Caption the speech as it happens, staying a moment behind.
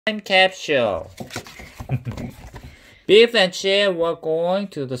Time capsule. Biff and Chip were going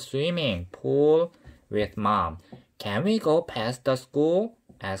to the swimming pool with Mom. Can we go past the school?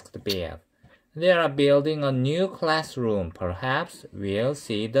 Asked Biff. They are building a new classroom. Perhaps we'll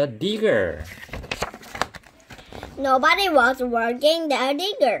see the digger. Nobody was working the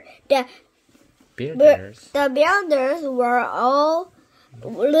digger. The builders were all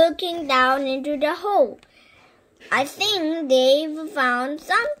looking down into the hole. I think they've found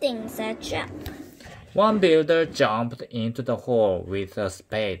something, said Chip. One builder jumped into the hole with a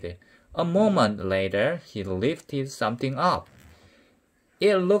spade. A moment later, he lifted something up.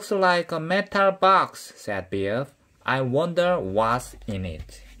 It looks like a metal box, said Biff. I wonder what's in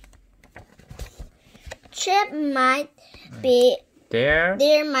it. Chip might be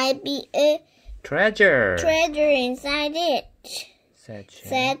There might be a treasure inside it, said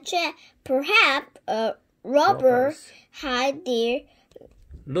Chip. Chip. Perhaps robbers hide their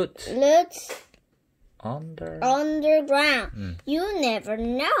loot underground. You never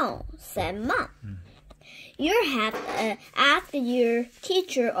know, said Mom. You have to ask your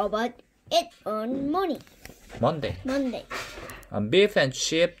teacher about it on Monday. Biff and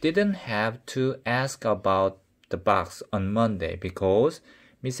Chip didn't have to ask about the box on Monday because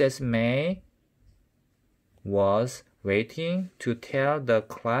Mrs. May was waiting to tell the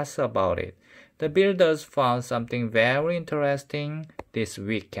class about it. The builders found something very interesting this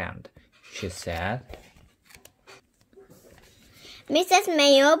weekend, she said. Mrs.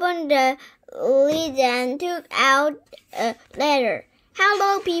 May opened the lid and took out a letter.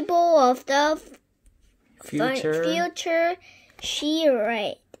 Hello, people of the future, she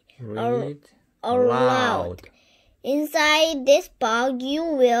read aloud. Inside this box, you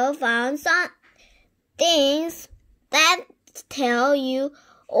will find some things that tell you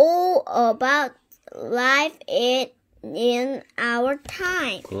all about life in our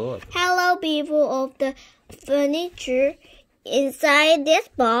time. Good. Hello, people of the furniture. Inside this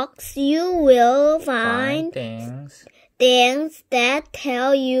box, you will find things that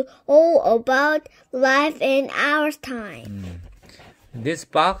tell you all about life in our time. This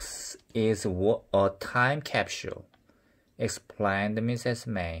box is a time capsule, explained Mrs.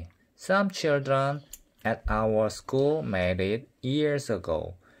 May. Some children at our school made it years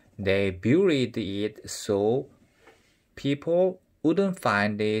ago. They buried it so people wouldn't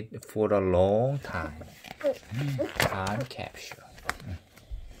find it for a long time. Time capsule.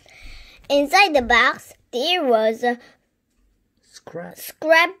 Inside the box, there was a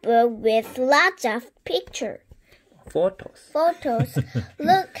scrapbook with lots of pictures. Photos.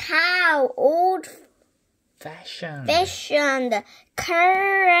 Look how old-fashioned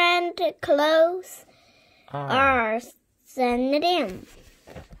current clothes are, said them.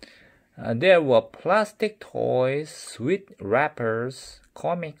 There were plastic toys, sweet wrappers,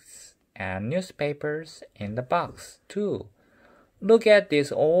 comics, and newspapers in the box, too. Look at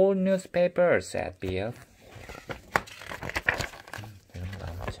these old newspapers, said Biff.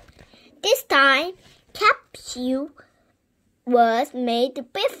 This time capsule was made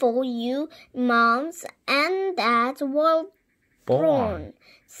before you, moms and dads were born,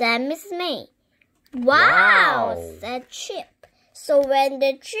 said Mrs. May. Wow, said Chip. So when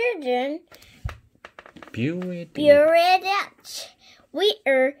the children buried it, we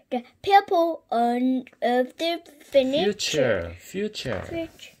are the people of the future.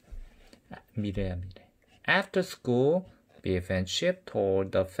 미래. After school, Biff and Chip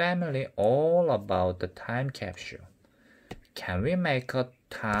told the family all about the time capsule. Can we make a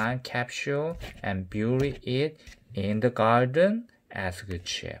time capsule and bury it in the garden? Asked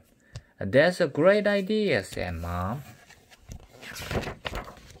Chip. That's a great idea, said Mom.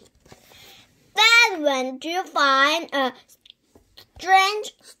 Dad went to find a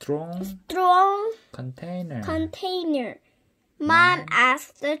strong container. Mom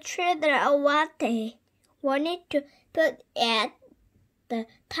asked the children what they wanted to put at the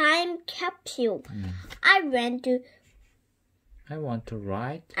time capsule. I want to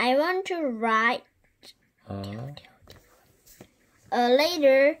write a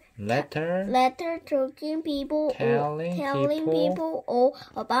letter to people telling people all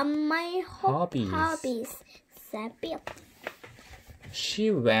about my hobbies, said Bill. She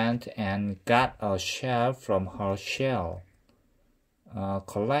went and got a shell from her shell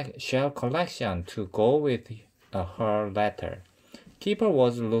collection to go with her letter. Keeper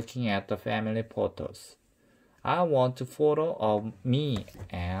was looking at the family photos. I want a photo of me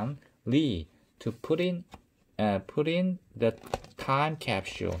and Lee to put in the time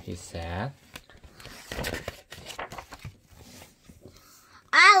capsule, he said.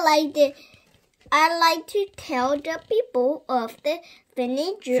 I like the I like to tell the people of the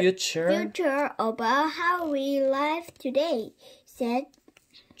future about how we live today, said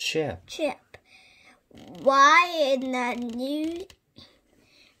Chip. Why in the new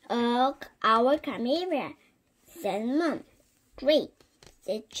our camera? Said Mom. Great,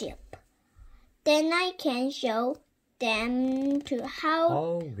 said Chip. Then I can show them to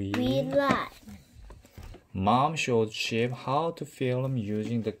how we live. Mom showed Chip how to film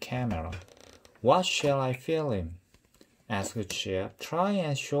using the camera. What shall I film? Asked Chip. Try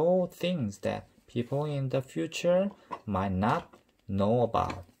and show things that people in the future might not know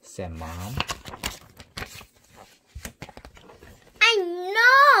about, said Mom. I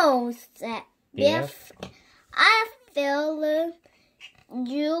know, said Biff. I film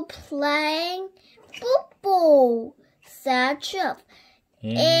you playing football, said Chip.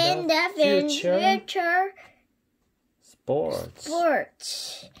 In the future,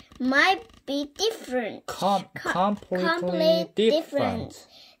 sports might be different. Completely different.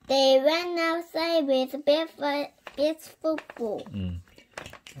 They went outside with Biff's football.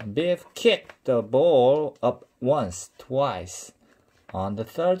 Biff kicked the ball up once, twice. On the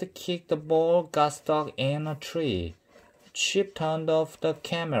third kick, the ball got stuck in a tree. Chip turned off the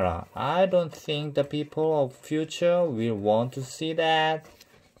camera. I don't think the people of future will want to see that,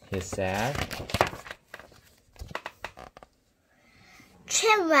 he said.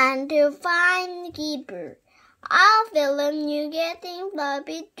 Chip went to find Keeper. I'll film you getting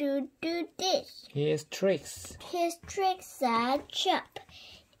Floppy to do this. His tricks, said Chip.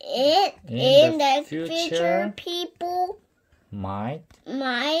 In the future, people might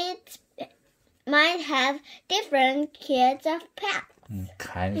have different kinds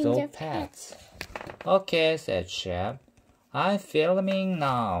of pets. Okay, said Chip. I'm filming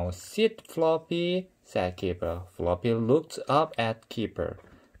now. Sit, Floppy, said Keeper. Floppy looked up at Keeper,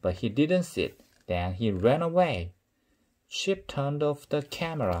 but he didn't sit. Then he ran away. Chip turned off the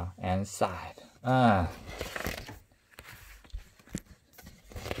camera and sighed.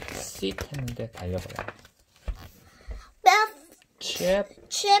 Sit 했는데 달려버려. Chip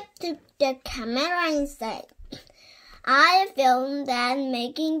took the camera and said, I filmed them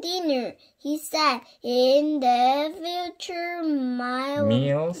making dinner. He said, in the future, my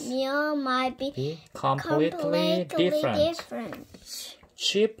meal might be completely different.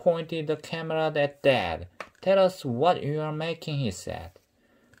 Chip pointed the camera at Dad. Tell us what you are making, he said.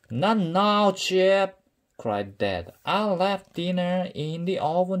 Not now, Chip, cried Dad. I left dinner in the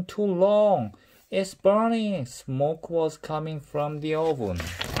oven too long. It's burning. Smoke was coming from the oven.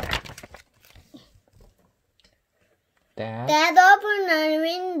 Dad opened the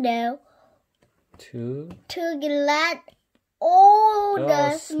window to let all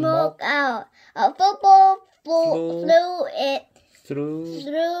the smoke out. A football flew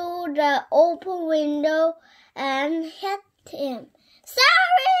through the open window and hit him.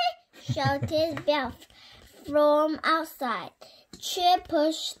 Sorry! shouted Biff from outside. Chip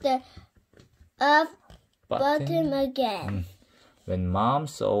pushed the button again. When Mom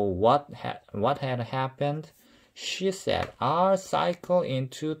saw what had happened, she said, I'll cycle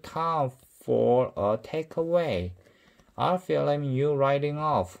into town for a takeaway. I'll film you riding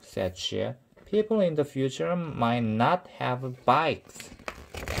off, said Chip. People in the future might not have bikes.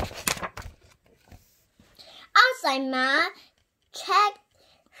 Outside, Ma checked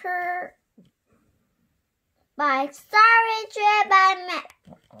her bike. Sorry, Chip, I'm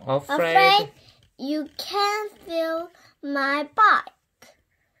afraid you can't fill my bike.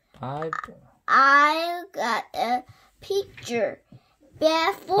 I got a picture.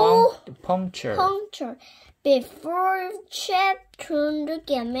 Puncture. Before Chip turned the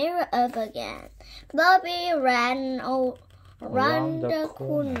camera off again, Floppy ran around the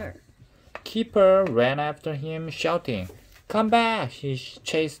corner. Keeper ran after him, shouting, Come back! He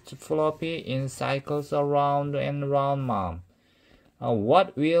chased Floppy in cycles around and around Mom.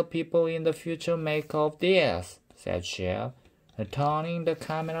 What will people in the future make of this? Said Chip, turning the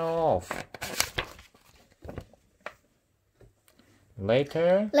camera off.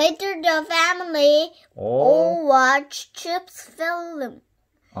 Later, the family all watched Chip's film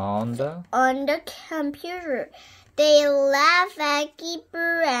on the computer. They laughed at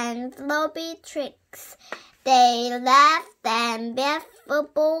Keeper and Floppy tricks. They laughed and Biff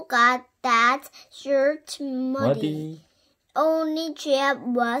football got that shirt muddy. Only Chip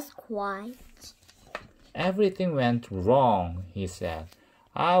was quiet. Everything went wrong, he said.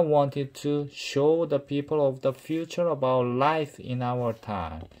 I wanted to show the people of the future about life in our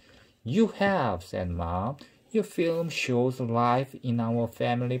time. You have, said Mom. Your film shows life in our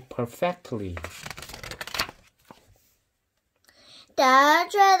family perfectly. The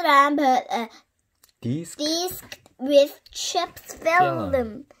children put a disc with chips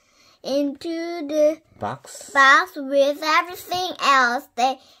film into the box with everything else.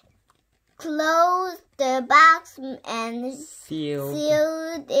 They closed the box and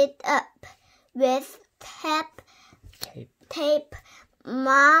sealed it up with tape.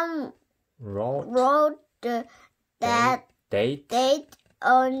 Mom wrote the date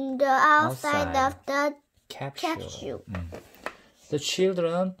on the outside of the capsule. The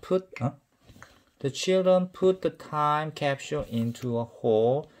children put the time capsule into a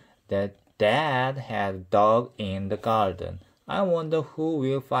hole that Dad had dug in the garden. I wonder who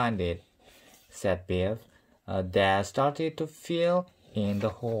will find it, said Biff. Dad started to fill in the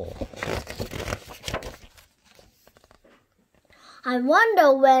hole. I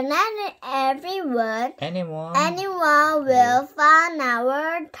wonder when anyone will find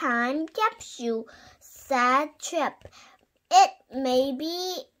our time capsule, said Chip. It may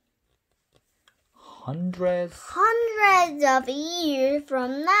be hundreds of years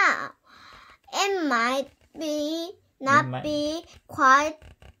from now. It might not be quite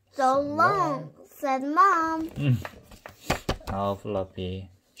so long, said Mom. Oh, Floppy.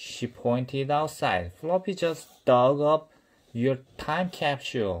 She pointed outside. Floppy just dug up your time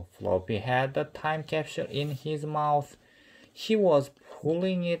capsule. Floppy had the time capsule in his mouth. He was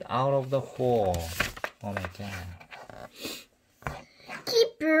pulling it out of the hole. Oh my God.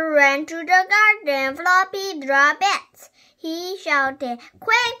 Keeper ran to the garden. Floppy dropped it. He shouted,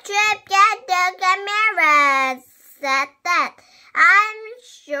 "Quick, Chip, get the cameras," said Dad. "I'm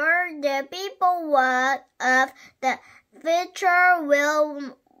sure the people of the future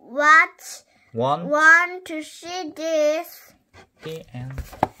will want to see this." The end.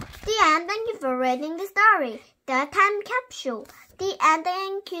 The end. Thank you for reading the story. The Time Capsule. The end.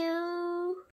 Thank you.